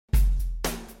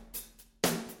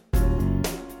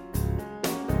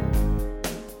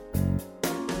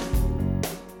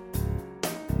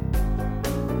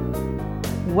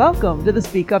welcome to the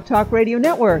Speak Up Talk Radio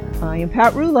Network. I am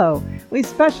Pat Rulo. We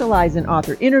specialize in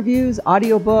author interviews,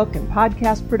 audiobook, and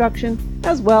podcast production,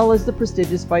 as well as the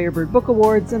prestigious Firebird Book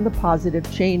Awards and the Positive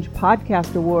Change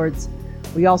Podcast Awards.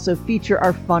 We also feature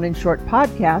our fun and short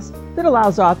podcast that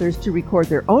allows authors to record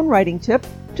their own writing tip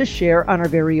to share on our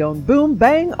very own Boom,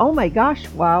 Bang, Oh My Gosh,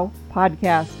 Wow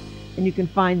podcast. And you can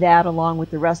find that along with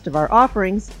the rest of our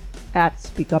offerings at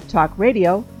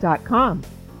speakuptalkradio.com.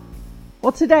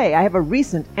 Well, today I have a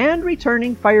recent and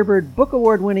returning Firebird Book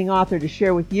Award winning author to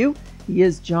share with you. He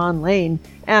is John Lane,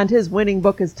 and his winning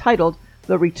book is titled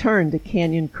The Return to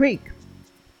Canyon Creek.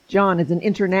 John is an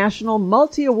international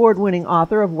multi-award winning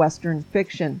author of Western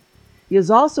fiction. He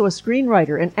is also a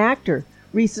screenwriter and actor,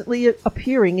 recently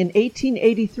appearing in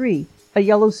 1883, A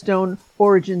Yellowstone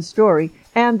Origin Story,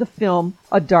 and the film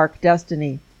A Dark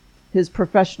Destiny. His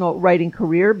professional writing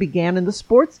career began in the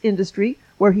sports industry,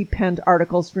 where he penned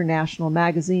articles for national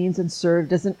magazines and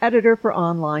served as an editor for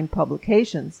online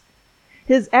publications.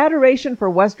 His adoration for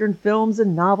Western films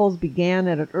and novels began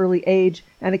at an early age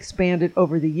and expanded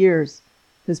over the years.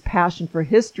 His passion for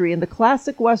history and the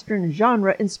classic Western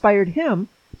genre inspired him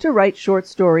to write short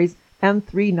stories and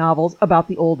 3 novels about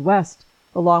the Old West,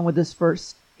 along with his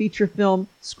first feature film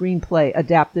screenplay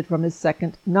adapted from his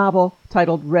second novel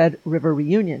titled Red River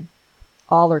Reunion.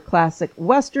 All are classic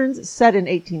Westerns set in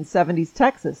 1870s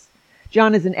Texas.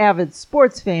 John is an avid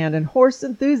sports fan and horse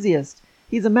enthusiast.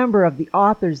 He's a member of the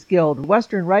Authors Guild,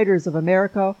 Western Writers of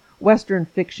America, Western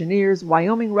Fictioneers,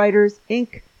 Wyoming Writers,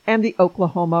 Inc., and the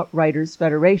Oklahoma Writers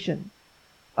Federation.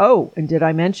 Oh, and did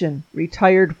I mention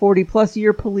retired 40-plus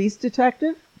year police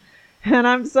detective? And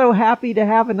I'm so happy to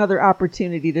have another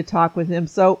opportunity to talk with him.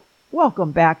 So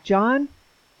welcome back, John.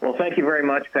 Well, thank you very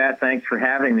much, Pat. Thanks for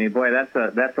having me. Boy, that's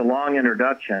a long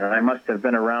introduction, and I must have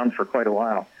been around for quite a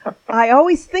while. I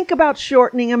always think about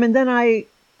shortening them, and then I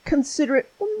consider it,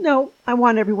 well, no, I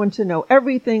want everyone to know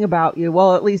everything about you.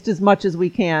 Well, at least as much as we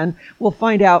can. We'll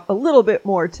find out a little bit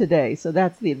more today. So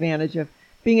that's the advantage of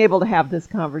being able to have this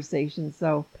conversation.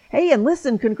 So, hey, and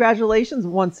listen, congratulations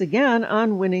once again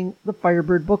on winning the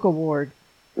Firebird Book Award.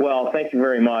 Well, thank you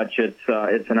very much. It's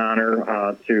an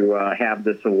honor to have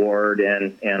this award,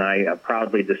 and I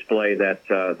proudly display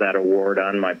that award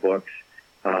on my books.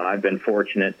 I've been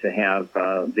fortunate to have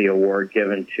the award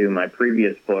given to my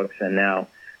previous books, and now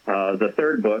the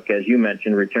third book, as you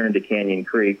mentioned, Return to Canyon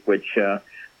Creek, which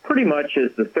pretty much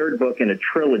is the third book in a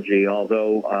trilogy,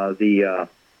 although the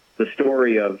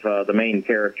story of the main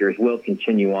characters will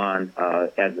continue on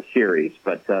as a series.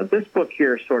 But this book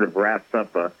here sort of wraps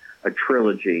up a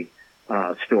trilogy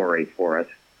story for us.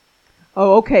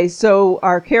 Oh, okay. So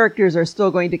our characters are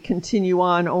still going to continue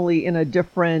on, only in a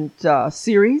different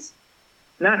series?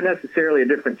 Not necessarily a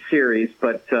different series,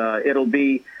 but it'll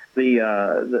be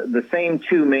the same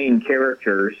 2 main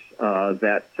characters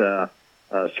that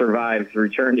survived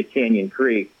Return to Canyon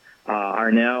Creek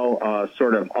are now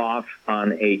sort of off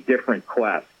on a different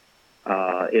quest.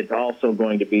 It's also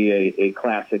going to be a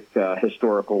classic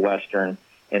historical Western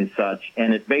and such,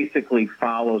 and it basically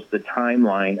follows the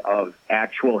timeline of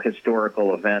actual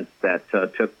historical events that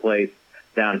took place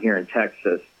down here in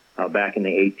Texas back in the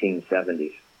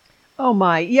 1870s. Oh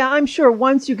my, yeah, I'm sure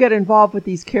once you get involved with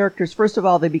these characters, first of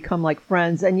all, they become like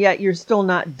friends, and yet you're still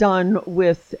not done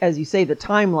with, as you say, the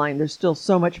timeline. There's still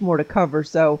so much more to cover,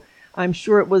 so I'm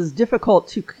sure it was difficult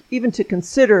to even to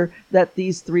consider that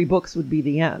these 3 books would be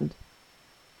the end.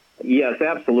 Yes,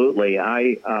 absolutely.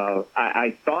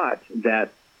 I thought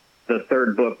that the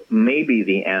third book may be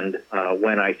the end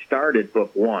when I started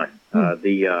book 1.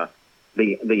 The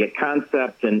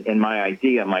concept and my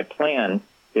idea, my plan,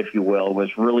 if you will,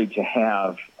 was really to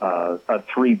have a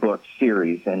 3-book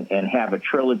series and have a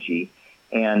trilogy.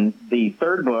 And the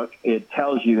third book, it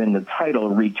tells you in the title,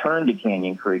 Return to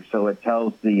Canyon Creek. So it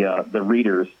tells the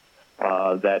readers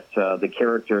that the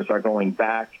characters are going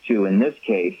back to, in this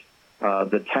case,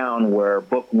 the town where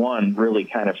book 1 really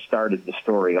kind of started the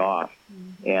story off,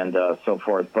 and so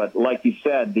forth. But like you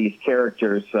said, these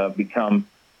characters become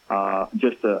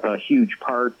just a huge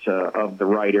part of the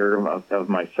writer, of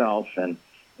myself. And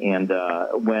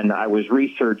when I was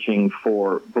researching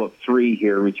for book 3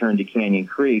 here, Return to Canyon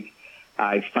Creek,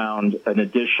 I found an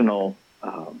additional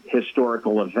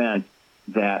historical event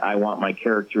that I want my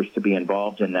characters to be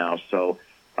involved in now. So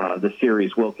the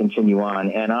series will continue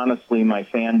on. And honestly, my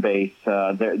fan base,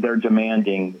 they're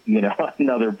demanding,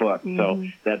 another book. So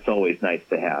that's always nice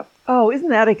to have. Oh, isn't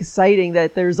that exciting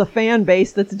that there's a fan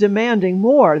base that's demanding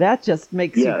more? That just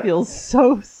makes you feel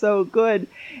so, so good.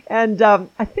 And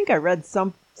I think I read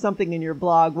something in your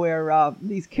blog where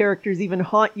these characters even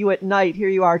haunt you at night. Here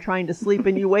you are trying to sleep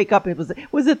and you wake up.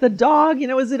 Was it the dog?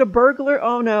 Was it a burglar?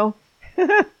 Oh, no.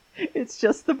 It's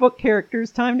just the book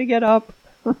characters. Time to get up.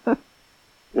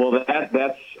 Well,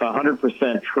 that's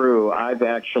 100% true. I've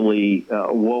actually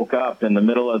woke up in the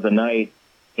middle of the night,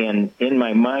 and in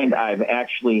my mind, I've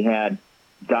actually had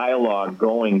dialogue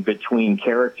going between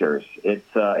characters.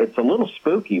 It's a little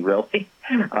spooky, really.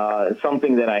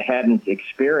 Something that I hadn't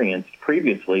experienced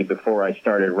previously before I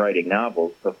started writing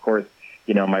novels. Of course,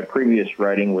 my previous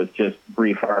writing was just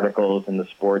brief articles in the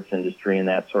sports industry and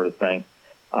that sort of thing.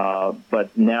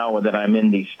 But now that I'm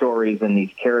in these stories and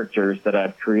these characters that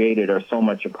I've created are so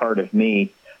much a part of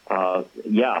me,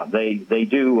 they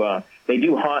do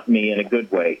haunt me in a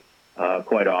good way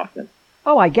quite often.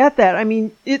 Oh, I get that. I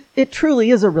mean, it truly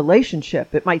is a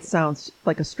relationship. It might sound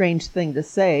like a strange thing to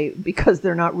say because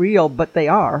they're not real, but they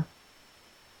are.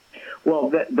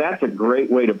 Well, that's a great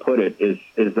way to put it, is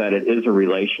that it is a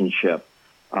relationship.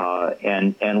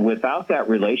 And without that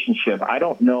relationship, I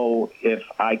don't know if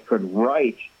I could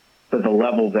write to the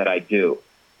level that I do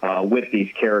with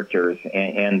these characters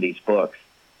and these books.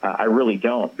 I really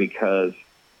don't, because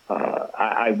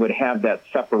I would have that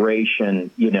separation,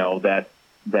 that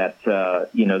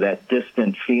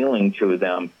distant feeling to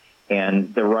them,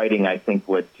 and the writing, I think,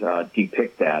 would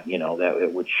depict that. That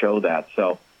it would show that.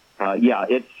 So,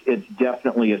 it's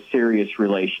definitely a serious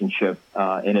relationship,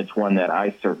 and it's one that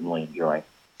I certainly enjoy.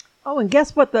 Oh, and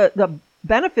guess what? The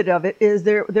benefit of it is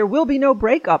there will be no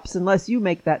breakups unless you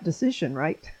make that decision,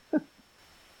 right?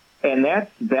 And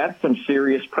that's some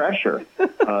serious pressure.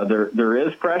 There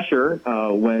is pressure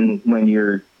when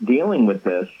you're dealing with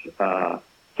this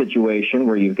situation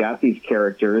where you've got these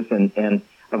characters, and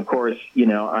of course,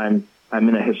 I'm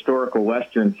in a historical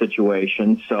Western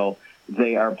situation, so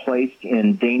they are placed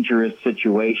in dangerous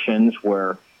situations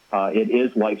where it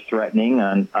is life-threatening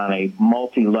on a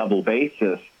multi-level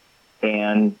basis.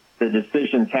 And the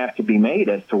decisions have to be made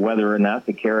as to whether or not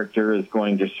the character is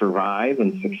going to survive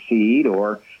and succeed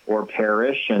or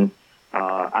perish. And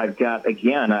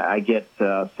I get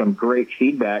some great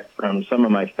feedback from some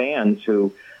of my fans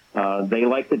who they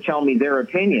like to tell me their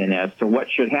opinion as to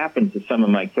what should happen to some of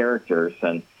my characters,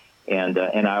 and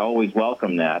I always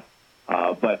welcome that.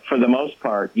 But for the most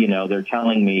part, they're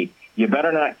telling me, you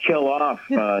better not kill off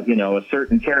a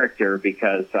certain character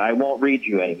because I won't read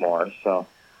you anymore. So.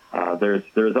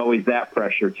 There's always that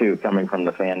pressure too coming from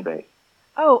the fan base.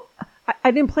 Oh,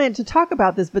 I didn't plan to talk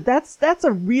about this, but that's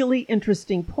a really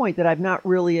interesting point that I've not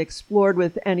really explored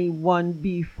with anyone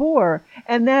before,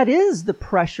 and that is the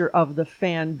pressure of the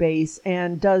fan base.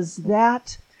 And does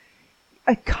that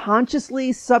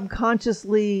consciously,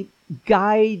 subconsciously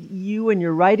guide you in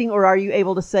your writing, or are you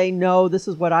able to say, no, this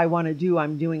is what I want to do,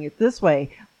 I'm doing it this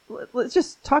way? Let's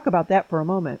just talk about that for a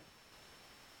moment.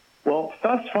 Well,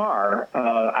 thus far,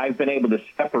 I've been able to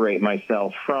separate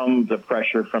myself from the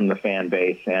pressure from the fan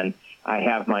base, and I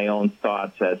have my own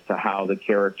thoughts as to how the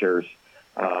characters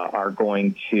are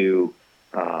going to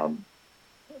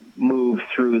move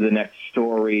through the next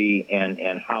story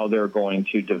and how they're going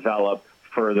to develop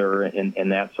further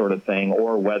and that sort of thing,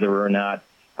 or whether or not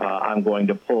I'm going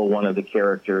to pull one of the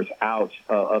characters out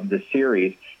of the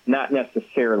series, not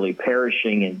necessarily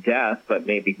perishing in death, but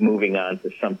maybe moving on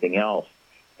to something else.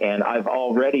 And I've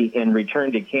already, in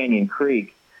Return to Canyon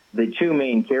Creek, the two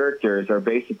main characters are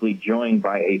basically joined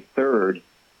by a third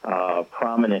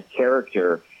prominent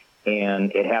character,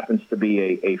 and it happens to be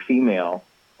a female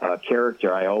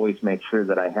character. I always make sure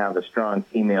that I have a strong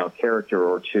female character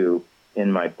or two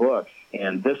in my books,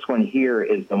 and this one here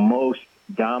is the most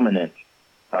dominant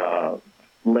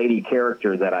lady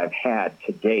character that I've had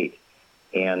to date.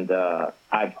 And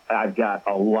I've got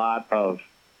a lot of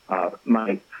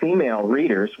my female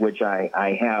readers, which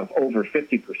I have over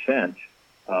 50%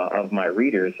 of my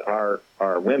readers are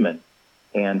women.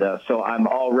 And so I'm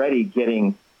already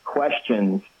getting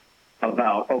questions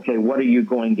about, okay, what are you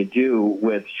going to do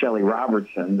with Shelley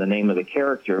Robertson, the name of the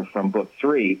character from book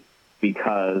 3,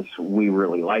 because we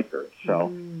really like her.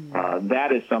 So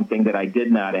that is something that I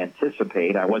did not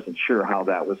anticipate. I wasn't sure how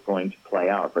that was going to play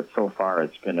out, but so far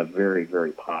it's been a very,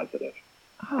 very positive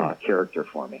character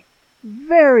for me.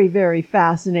 Very, very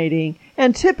fascinating.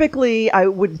 And typically, I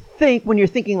would think when you're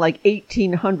thinking like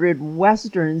 1800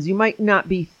 Westerns, you might not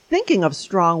be thinking of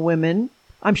strong women.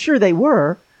 I'm sure they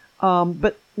were,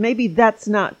 but maybe that's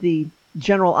not the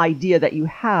general idea that you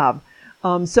have.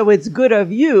 So it's good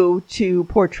of you to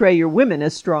portray your women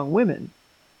as strong women.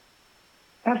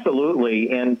 Absolutely,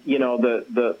 and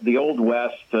the Old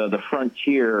West, the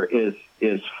frontier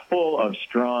is full of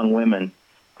strong women.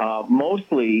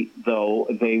 Mostly, though,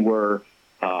 they were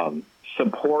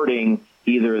supporting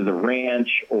either the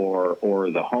ranch or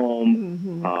the home.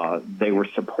 Mm-hmm. They were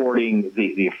supporting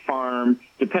the farm,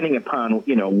 depending upon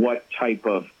what type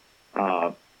of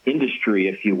industry,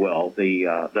 if you will,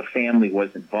 the family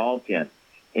was involved in.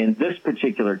 In this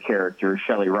particular character,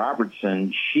 Shelley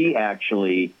Robertson, she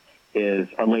actually is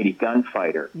a lady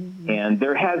gunfighter. Mm-hmm. And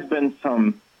there has been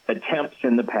some attempts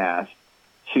in the past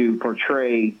to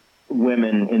portray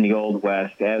women in the Old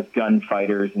West as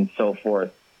gunfighters and so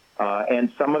forth.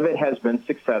 And some of it has been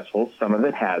successful, some of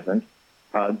it hasn't.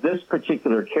 This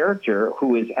particular character,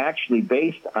 who is actually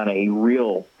based on a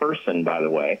real person, by the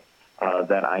way,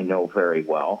 that I know very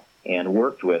well and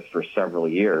worked with for several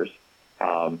years,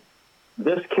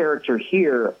 this character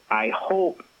here, I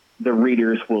hope the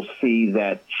readers will see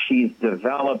that she's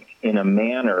developed in a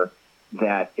manner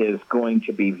that is going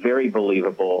to be very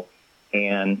believable.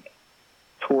 And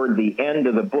toward the end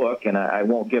of the book, and I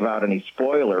won't give out any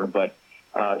spoiler, but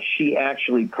she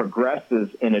actually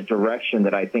progresses in a direction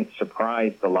that I think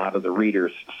surprised a lot of the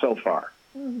readers so far.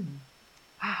 Mm.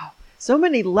 Wow. So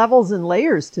many levels and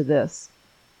layers to this.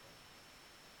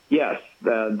 Yes,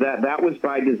 that was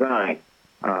by design.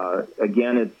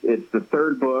 Again, it's the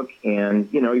third book, and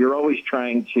you're always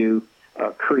trying to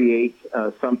create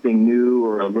something new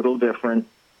or a little different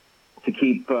to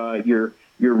keep your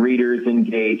readers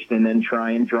engaged, and then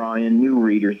try and draw in new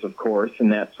readers, of course,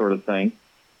 and that sort of thing.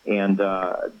 And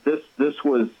this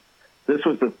was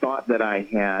a thought that I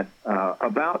had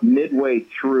about midway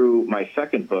through my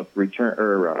second book, Red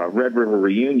River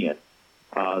Reunion,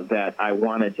 that I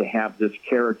wanted to have this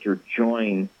character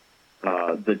join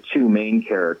the two main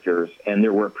characters, and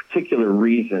there were particular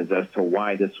reasons as to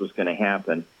why this was going to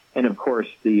happen. And of course,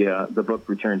 the book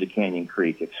Return to Canyon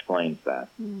Creek explains that.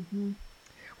 Mm-hmm.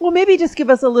 Well, maybe just give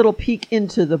us a little peek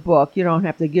into the book. You don't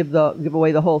have to give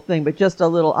away the whole thing, but just a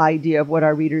little idea of what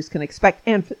our readers can expect.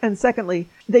 And secondly,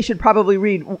 they should probably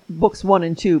read books 1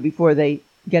 and 2 before they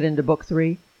get into book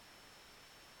 3.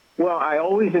 Well, I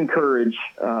always encourage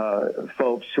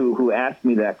folks who ask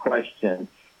me that question,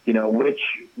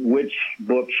 which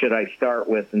book should I start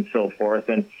with and so forth.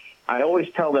 And I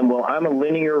always tell them, well, I'm a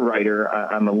linear writer.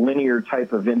 I'm a linear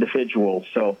type of individual.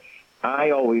 So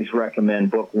I always recommend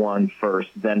book 1 first,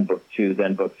 then book 2,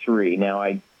 then book 3. Now,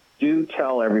 I do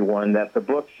tell everyone that the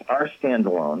books are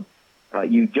standalone.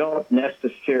 You don't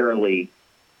necessarily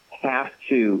have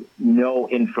to know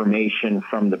information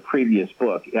from the previous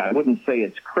book. I wouldn't say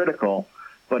it's critical,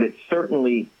 but it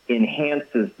certainly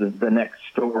enhances the next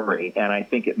story, and I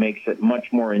think it makes it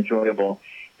much more enjoyable.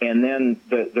 And then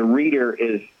the reader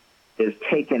is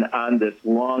taken on this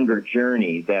longer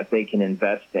journey that they can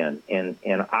invest in, and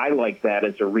I like that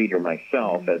as a reader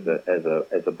myself, as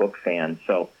a book fan.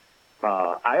 So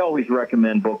I always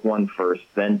recommend book 1 first,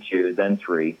 then 2, then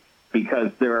 3,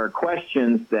 because there are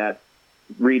questions that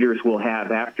readers will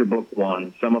have after book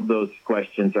 1. Some of those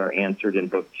questions are answered in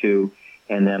book 2,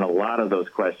 and then a lot of those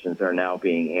questions are now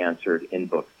being answered in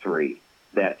book 3.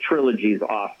 That trilogies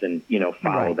often,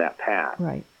 follow that path.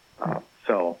 Right.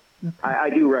 So okay. I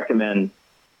do recommend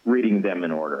reading them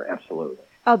in order, absolutely.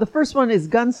 The first one is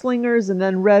Gunslingers, and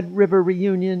then Red River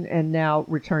Reunion, and now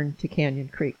Return to Canyon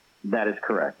Creek. That is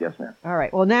correct, yes, ma'am. All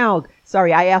right. Well, now,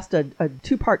 sorry, I asked a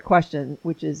 2-part question,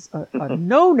 which is a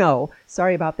no-no.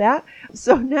 Sorry about that.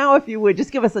 So now, if you would,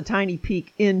 just give us a tiny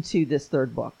peek into this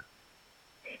third book.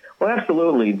 Well,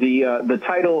 absolutely. The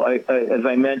title, as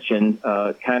I mentioned,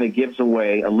 kind of gives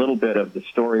away a little bit of the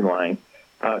storyline.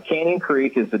 Canyon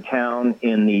Creek is a town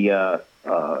in the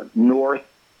northwest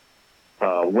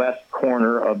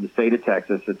corner of the state of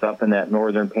Texas. It's up in that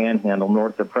northern panhandle,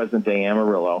 north of present-day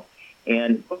Amarillo.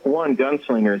 And book 1,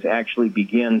 Gunslingers, actually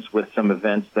begins with some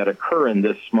events that occur in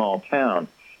this small town.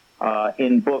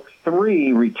 In book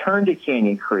 3, Return to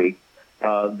Canyon Creek,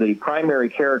 the primary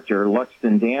character,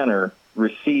 Luxton Danner,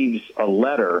 receives a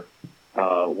letter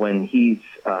when he's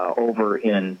over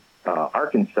in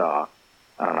Arkansas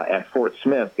at Fort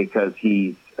Smith, because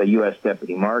he's a U.S.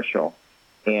 Deputy Marshal.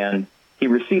 And he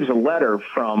receives a letter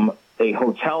from a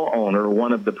hotel owner,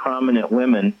 one of the prominent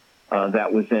women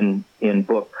that was in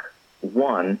book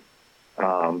 1.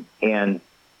 And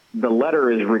the letter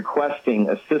is requesting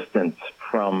assistance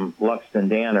from Luxton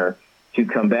Danner to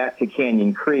come back to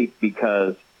Canyon Creek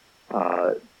because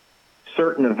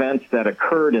certain events that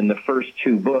occurred in the first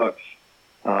 2 books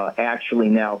actually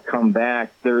now come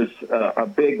back. There's a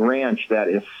big ranch that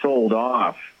is sold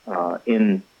off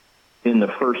in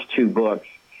the first two books.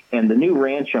 And the new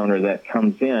ranch owner that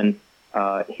comes in,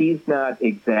 he's not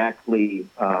exactly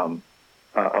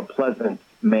a pleasant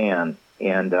man,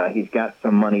 and he's got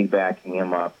some money backing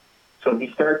him up. So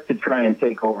he starts to try and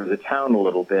take over the town a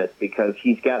little bit because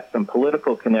he's got some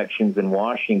political connections in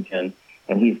Washington,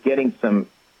 and he's getting some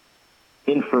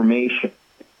information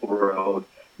road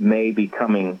may be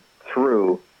coming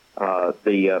through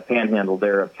the panhandle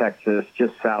there of Texas,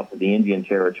 just south of the Indian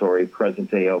Territory,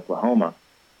 present-day Oklahoma.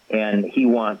 And he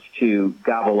wants to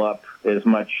gobble up as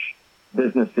much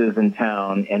businesses in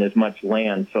town and as much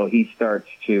land, so he starts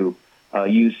to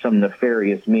use some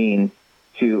nefarious means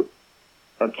to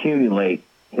accumulate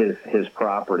his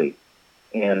property.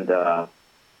 And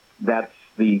that's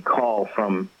the call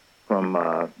from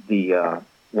the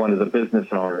one of the business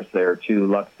owners there to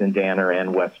Luxton Danner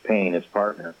and Wes Payne, his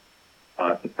partner,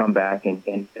 to come back and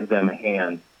give them a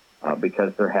hand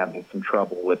because they're having some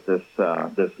trouble with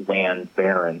this land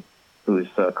baron who's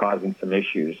causing some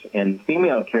issues. And the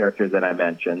female character that I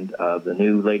mentioned, the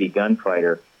new lady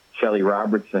gunfighter, Shelley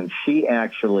Robertson, she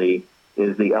actually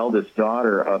is the eldest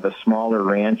daughter of a smaller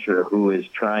rancher who is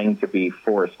trying to be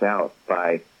forced out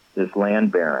by this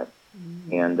land baron.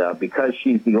 Mm-hmm. And because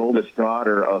she's the oldest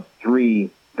daughter of three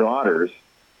daughters,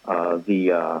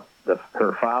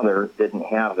 her father didn't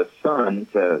have a son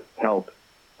to help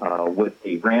with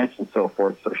the ranch and so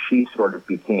forth, so she sort of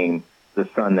became the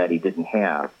son that he didn't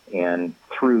have. And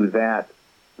through that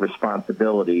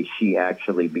responsibility, she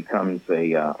actually becomes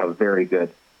a very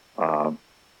good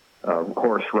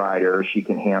horse rider. She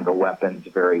can handle weapons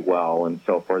very well and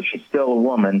so forth. She's still a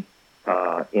woman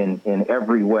in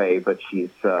every way, but she's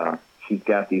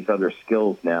got these other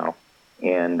skills now.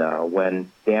 And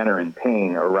when Danner and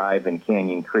Payne arrive in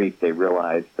Canyon Creek, they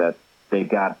realize that they've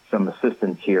got some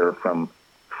assistance here from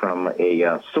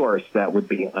a source that would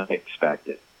be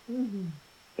unexpected. Mm-hmm.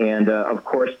 And, of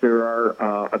course, there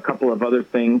are a couple of other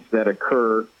things that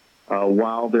occur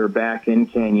while they're back in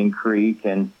Canyon Creek,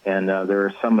 and there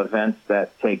are some events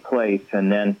that take place.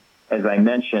 And then, as I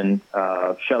mentioned,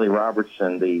 Shelley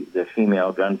Robertson, the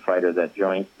female gunfighter that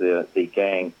joins the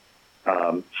gang,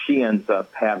 she ends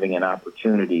up having an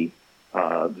opportunity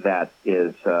that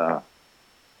is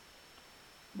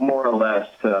more or less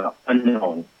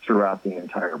unknown throughout the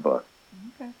entire book.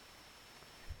 Okay.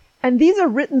 And these are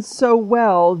written so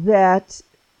well that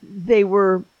they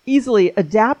were easily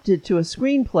adapted to a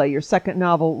screenplay, your second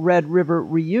novel, Red River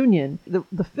Reunion.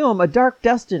 The film, A Dark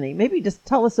Destiny. Maybe just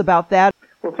tell us about that.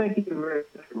 Well, thank you very much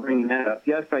for bringing that up.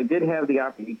 Yes, I did have the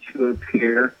opportunity to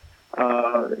appear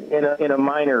in a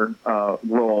minor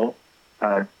role,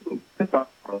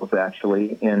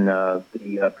 actually, in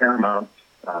the Paramount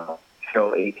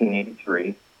show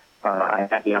 1883. I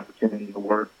had the opportunity to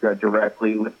work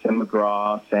directly with Tim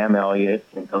McGraw, Sam Elliott,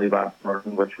 and Billy Bob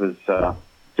Thornton, which was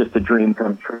just a dream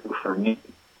come true for me.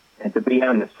 And to be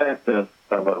on the set of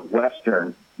a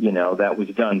Western, that was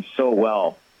done so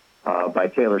well by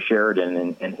Taylor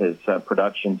Sheridan and his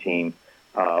production team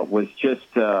was just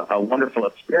a wonderful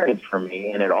experience for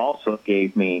me. And it also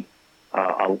gave me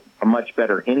a much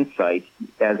better insight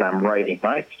as I'm writing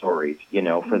my stories,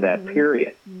 for that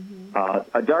period. Mm-hmm.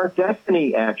 A Dark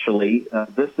Destiny, actually,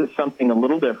 this is something a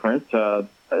little different. A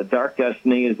Dark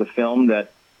Destiny is a film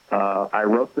that I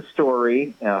wrote the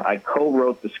story. I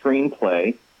co-wrote the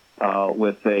screenplay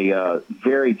with a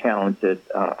very talented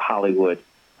Hollywood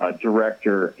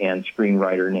director and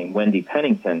screenwriter named Wendy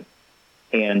Pennington,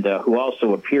 and who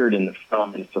also appeared in the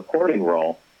film in a supporting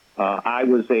role. I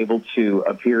was able to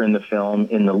appear in the film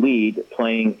in the lead,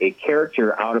 playing a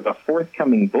character out of a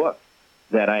forthcoming book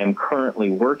that I am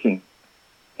currently working.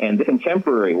 And the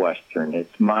contemporary Western,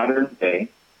 it's modern day,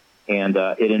 and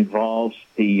it involves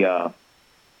the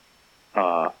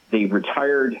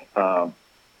retired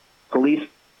police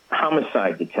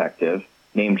homicide detective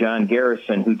named John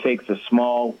Garrison, who takes a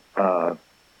small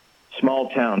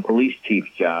town police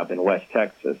chief job in West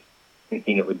Texas,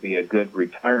 thinking it would be a good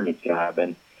retirement job,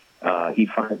 and he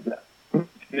finds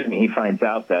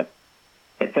out that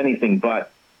it's anything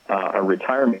but a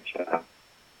retirement job.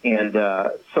 And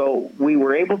so we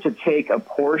were able to take a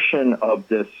portion of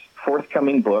this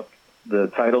forthcoming book. The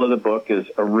title of the book is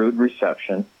A Rude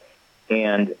Reception,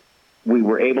 and we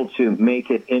were able to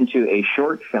make it into a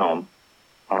short film.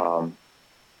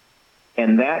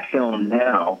 And that film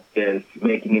now is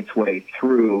making its way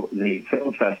through the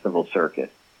film festival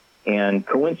circuit. And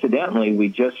coincidentally, we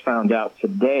just found out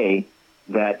today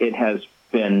that it has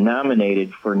been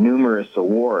nominated for numerous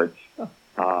awards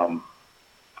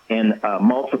in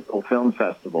multiple film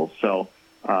festivals. So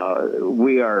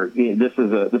this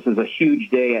is a huge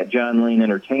day at John Lane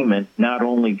Entertainment, not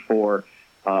only for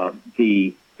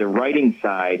the writing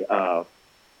side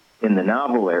in the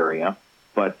novel area,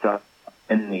 but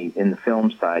in the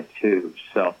film side too.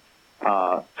 So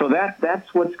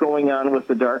that's what's going on with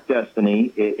The Dark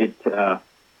Destiny.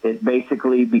 It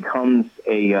basically becomes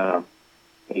a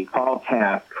tall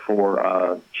task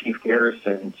for Chief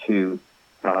Garrison to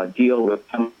deal with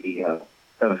some of the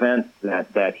events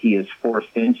that he is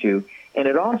forced into, and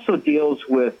it also deals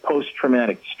with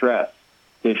post-traumatic stress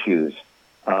issues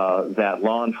that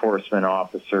law enforcement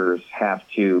officers have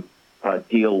to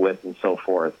deal with and so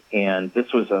forth. And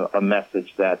this was a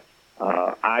message that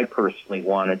I personally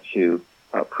wanted to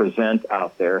present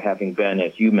out there, having been,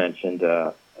 as you mentioned,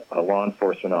 a law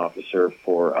enforcement officer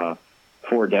for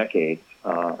 4 decades.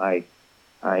 I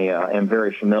am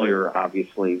very familiar,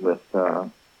 obviously, with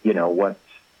what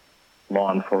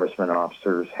law enforcement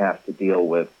officers have to deal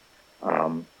with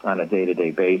on a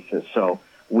day-to-day basis. So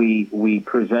we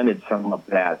presented some of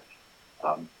that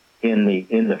in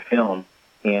the film,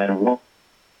 and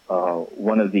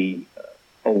one of the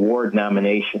award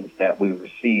nominations that we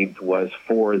received was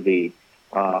for the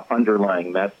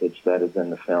underlying message that is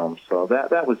in the film. So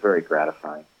that was very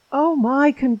gratifying. Oh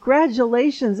my,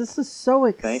 congratulations. This is so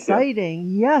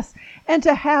exciting. Yes. And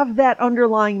to have that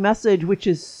underlying message, which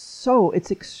is it's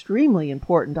extremely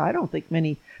important. I don't think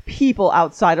many people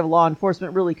outside of law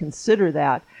enforcement really consider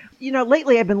that.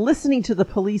 Lately I've been listening to the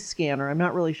Police Scanner. I'm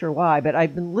not really sure why, but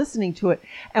I've been listening to it.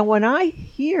 And when I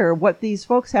hear what these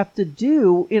folks have to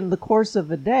do in the course of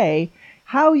a day,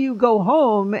 how you go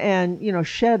home and,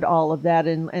 shed all of that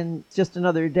and just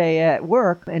another day at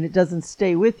work and it doesn't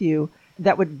stay with you,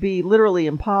 that would be literally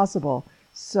impossible.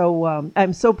 So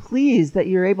I'm so pleased that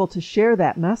you're able to share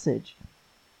that message.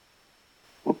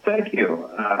 Well, thank you.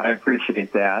 I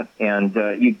appreciate that. And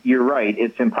you're right.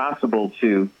 It's impossible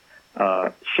to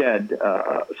shed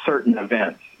certain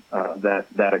events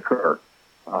that occur.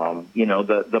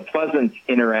 The pleasant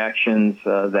interactions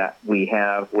that we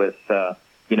have with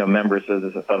members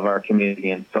of our community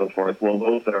and so forth. Well,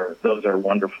 those are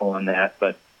wonderful in that,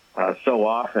 but so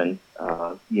often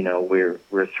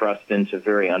we're thrust into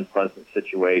very unpleasant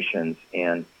situations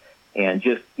and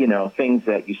just, things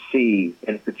that you see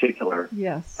in particular,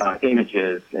 yes,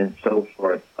 images and so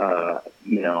forth.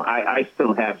 I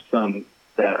still have some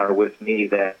that are with me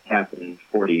that happened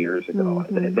 40 years ago.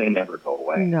 Mm-hmm. They never go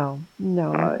away. No.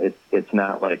 It's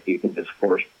not like you can just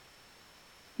forget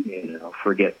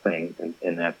things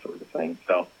and that sort of thing.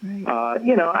 So, right.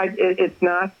 It's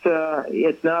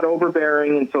not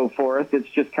overbearing and so forth. It's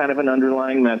just kind of an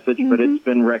underlying message, mm-hmm. but it's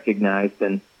been recognized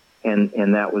and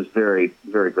that was very,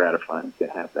 very gratifying to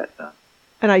have that done.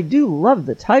 And I do love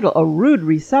the title, A Rude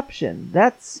Reception.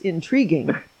 That's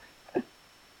intriguing.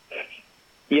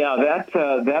 Yeah,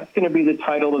 that's going to be the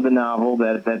title of the novel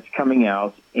that's coming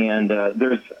out, and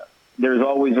there's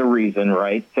always a reason,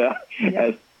 right?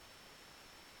 As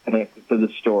connected to the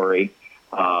story,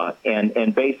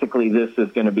 and basically this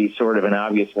is going to be sort of an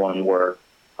obvious one where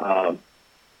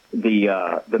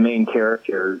the main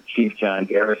character, Chief John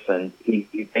Garrison,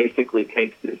 he basically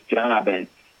takes this job, and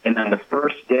on the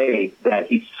first day that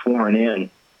he's sworn in,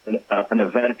 an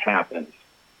event happens,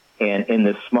 and in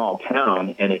this small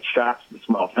town, and it shocks the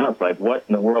small town. It's like, what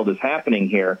in the world is happening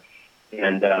here?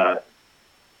 And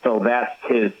so that's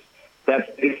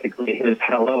basically his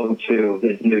hello to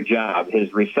his new job.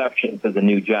 His reception to the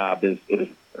new job is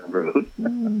rude.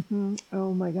 Mm-hmm.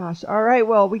 Oh my gosh! All right,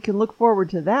 well, we can look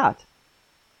forward to that.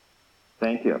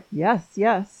 Thank you.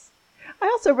 Yes. I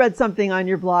also read something on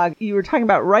your blog. You were talking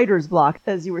about writer's block.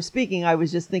 As you were speaking, I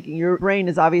was just thinking your brain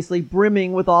is obviously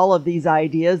brimming with all of these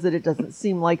ideas, that it doesn't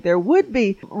seem like there would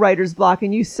be writer's block.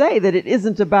 And you say that it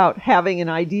isn't about having an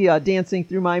idea dancing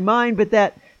through my mind, but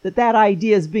that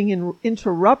idea is being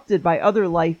interrupted by other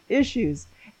life issues.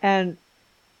 And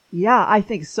yeah, I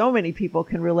think so many people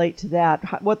can relate to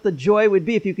that. What the joy would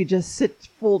be if you could just sit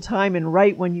full time and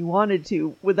write when you wanted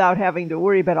to without having to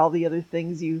worry about all the other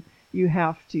things you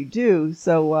have to do.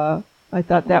 So I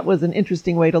thought that was an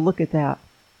interesting way to look at that.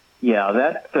 Yeah,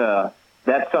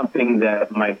 that's something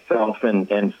that myself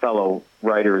and fellow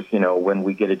writers, when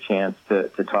we get a chance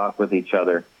to talk with each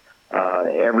other,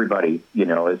 everybody,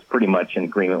 is pretty much in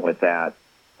agreement with that.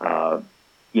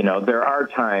 There are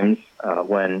times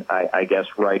when I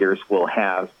guess writers will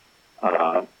have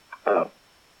a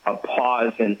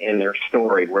pause in their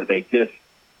story where they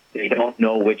don't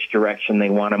know which direction they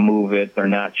want to move it. They're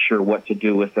not sure what to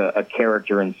do with a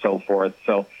character and so forth.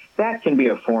 So that can be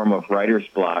a form of writer's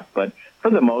block. But for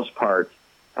the most part,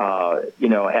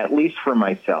 at least for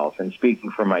myself, and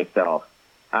speaking for myself,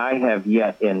 I have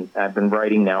yet, and I've been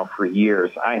writing now for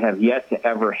years, I have yet to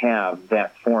ever have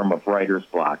that form of writer's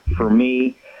block. For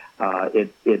me,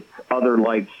 It's other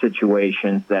life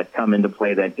situations that come into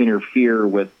play that interfere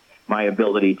with my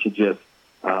ability to just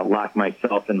lock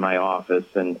myself in my office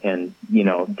and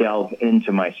delve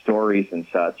into my stories and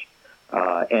such.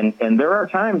 And there are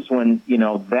times when,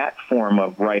 that form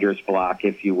of writer's block,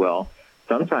 if you will,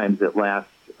 sometimes it lasts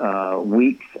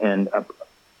weeks and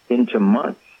into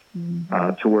months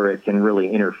to where it can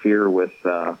really interfere with,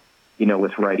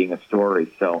 with writing a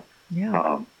story. So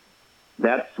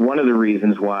that's one of the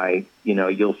reasons why,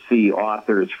 you'll see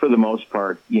authors, for the most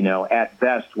part, at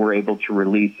best, we're able to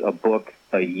release a book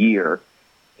a year.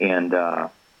 And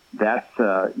that's,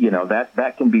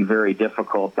 that can be very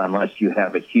difficult unless you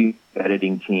have a huge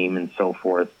editing team and so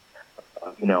forth,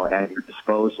 at your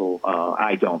disposal.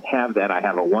 I don't have that. I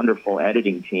have a wonderful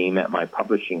editing team at my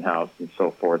publishing house and so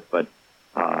forth, but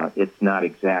it's not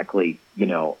exactly,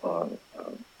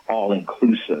 all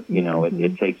inclusive.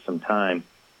 It takes some time.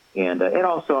 And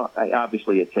also,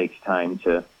 obviously, it takes time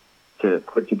to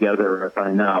put together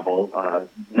a novel.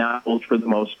 Novels, for the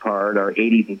most part, are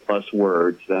 80+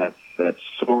 words. That's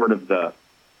sort of the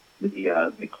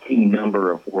key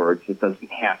number of words. It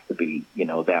doesn't have to be,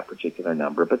 that particular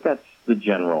number, but that's the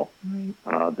general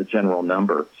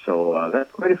number. So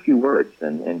that's quite a few words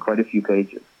and quite a few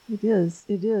pages. It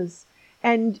is.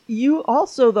 And you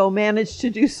also, though, managed to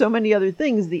do so many other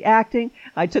things. The acting.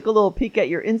 I took a little peek at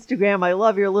your Instagram. I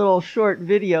love your little short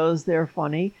videos. They're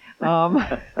funny.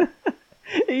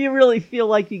 You really feel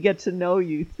like you get to know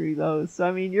you through those. So,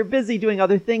 I mean, you're busy doing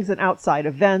other things and outside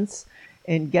events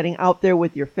and getting out there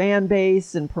with your fan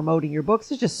base and promoting your books.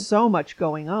 There's just so much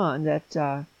going on that,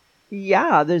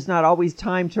 there's not always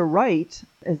time to write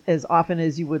as often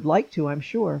as you would like to, I'm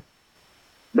sure.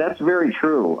 That's very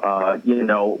true.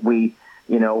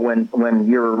 When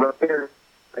you're a writer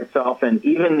myself, and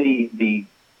even the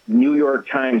New York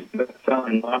Times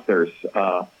best-selling authors,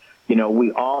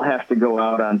 we all have to go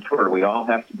out on tour. We all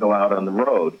have to go out on the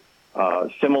road,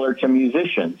 similar to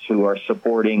musicians who are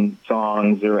supporting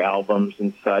songs or albums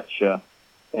and such.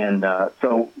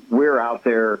 So we're out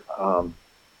there,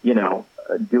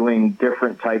 doing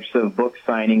different types of book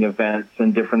signing events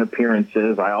and different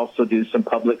appearances. I also do some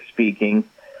public speaking.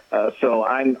 So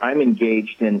I'm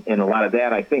engaged in a lot of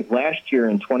that. I think last year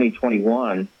in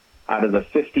 2021, out of the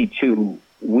 52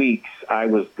 weeks, I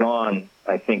was gone,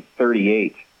 I think,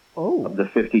 38 of the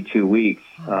 52 weeks,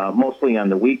 mostly on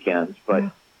the weekends.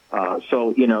 But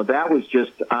so, that was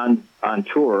just on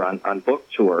tour, on book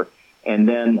tour. And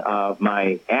then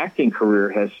my acting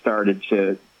career has started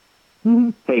to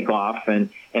take off and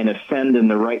ascend in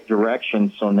the right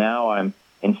direction. So now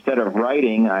instead of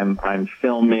writing, I'm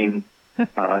filming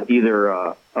either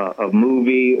a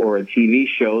movie or a TV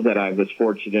show that I was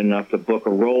fortunate enough to book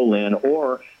a role in,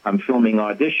 or I'm filming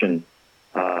audition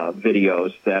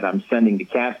videos that I'm sending to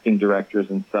casting directors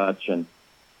and such. And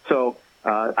so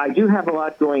I do have a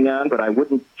lot going on, but I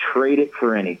wouldn't trade it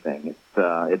for anything.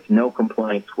 It's no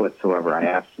complaints whatsoever. I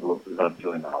absolutely love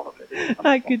doing all of it.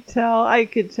 I could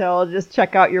tell. Just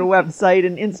check out your website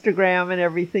and Instagram and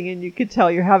everything, and you could tell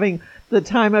you're having the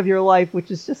time of your life,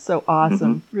 which is just so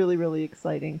awesome. Really, really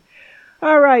exciting.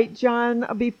 All right, John,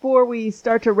 before we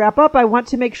start to wrap up, I want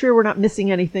to make sure we're not missing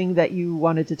anything that you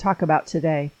wanted to talk about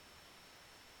today.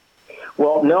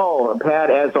 Well, no, Pat,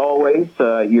 as always,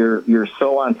 you're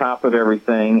so on top of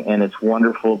everything, and it's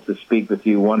wonderful to speak with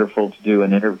you, wonderful to do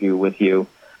an interview with you.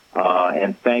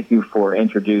 And thank you for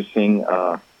introducing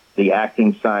the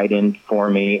acting side in for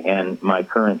me and my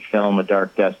current film, A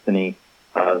Dark Destiny,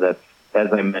 that's,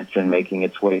 as I mentioned, making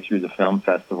its way through the film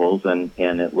festivals, and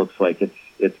it looks like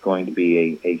it's going to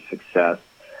be a success.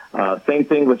 Same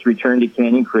thing with Return to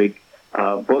Canyon Creek.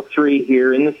 Book 3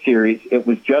 here in the series. It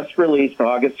was just released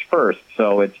August 1st,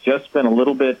 so it's just been a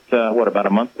little bit, about a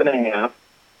month and a half,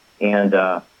 and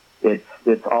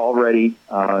it's already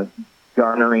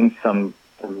garnering some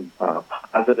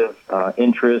positive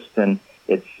interest, and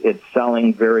it's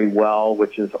selling very well,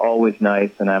 which is always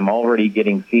nice. And I'm already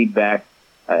getting feedback,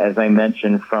 as I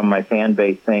mentioned, from my fan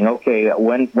base saying, "Okay,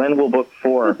 when will book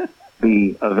 4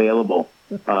 be available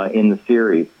in the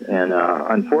series?" And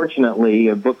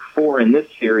unfortunately, book 4 in this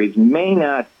series may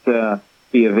not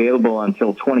be available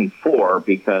until 24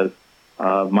 because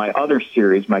my other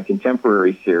series, my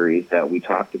contemporary series that we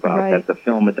talked about, that the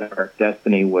film A Dark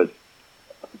Destiny was,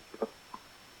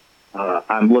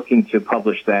 I'm looking to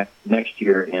publish that next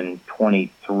year in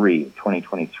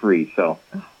 2023. So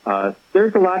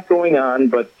there's a lot going on,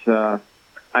 but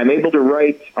I'm able to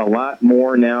write a lot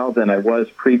more now than I was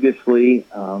previously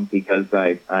because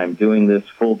I'm doing this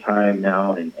full time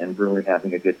now and really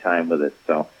having a good time with it.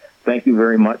 So thank you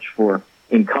very much for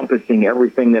encompassing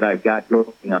everything that I've got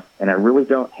going on. And I really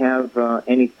don't have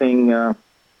anything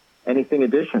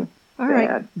addition. All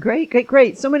right.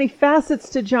 Great. So many facets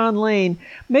to John Lane.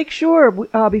 Make sure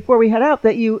before we head out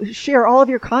that you share all of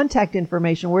your contact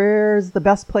information. Where's the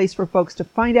best place for folks to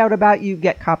find out about you,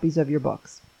 get copies of your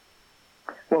books?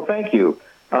 Well, thank you.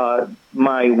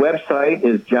 My website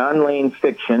is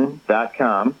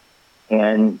johnlanefiction.com,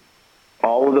 and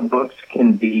all of the books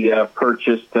can be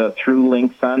purchased through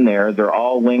links on there. They're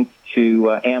all linked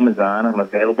to Amazon. I'm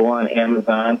available on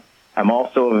Amazon. I'm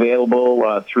also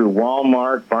available through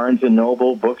Walmart, Barnes &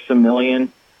 Noble, Books A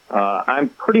Million. I'm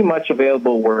pretty much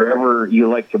available wherever you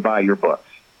like to buy your books.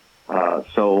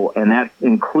 And that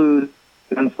includes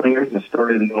Gunslingers, The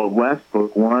Story of the Old West,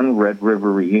 Book 1, Red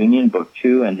River Reunion, Book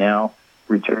 2, and now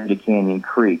Return to Canyon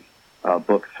Creek,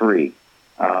 Book 3.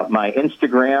 My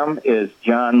Instagram is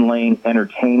John Lane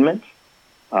Entertainment.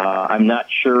 I'm not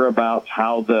sure about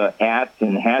how the @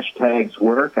 and hashtags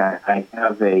work. I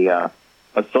have a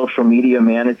social media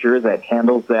manager that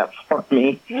handles that for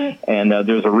me, and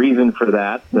there's a reason for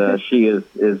that. She is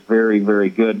very, very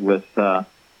good with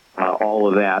all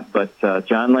of that. But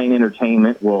John Lane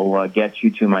Entertainment will get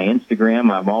you to my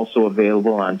Instagram. I'm also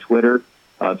available on Twitter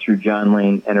through John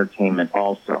Lane Entertainment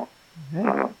also.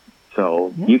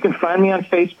 So you can find me on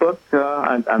Facebook.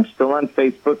 I'm still on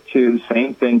Facebook too.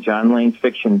 Same thing, John Lane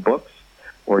Fiction Books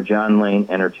or John Lane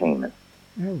Entertainment.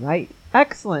 All right.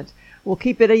 Excellent. We'll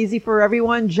keep it easy for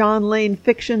everyone,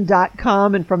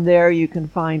 johnlanefiction.com, and from there you can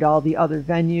find all the other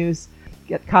venues,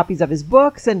 get copies of his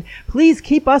books, and please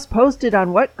keep us posted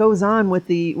on what goes on with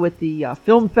the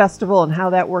film festival and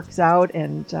how that works out.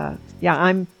 And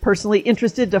I'm personally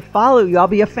interested to follow you. I'll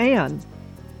be a fan.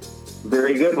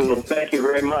 Very good. Well, thank you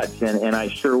very much, and I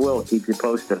sure will keep you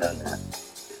posted on that.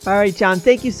 All right, John,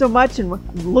 thank you so much, and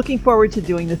I'm looking forward to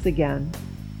doing this again.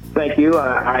 Thank you.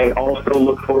 I also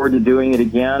look forward to doing it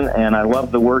again, and I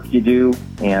love the work you do,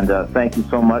 and thank you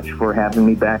so much for having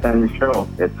me back on your show.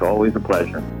 It's always a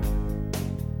pleasure.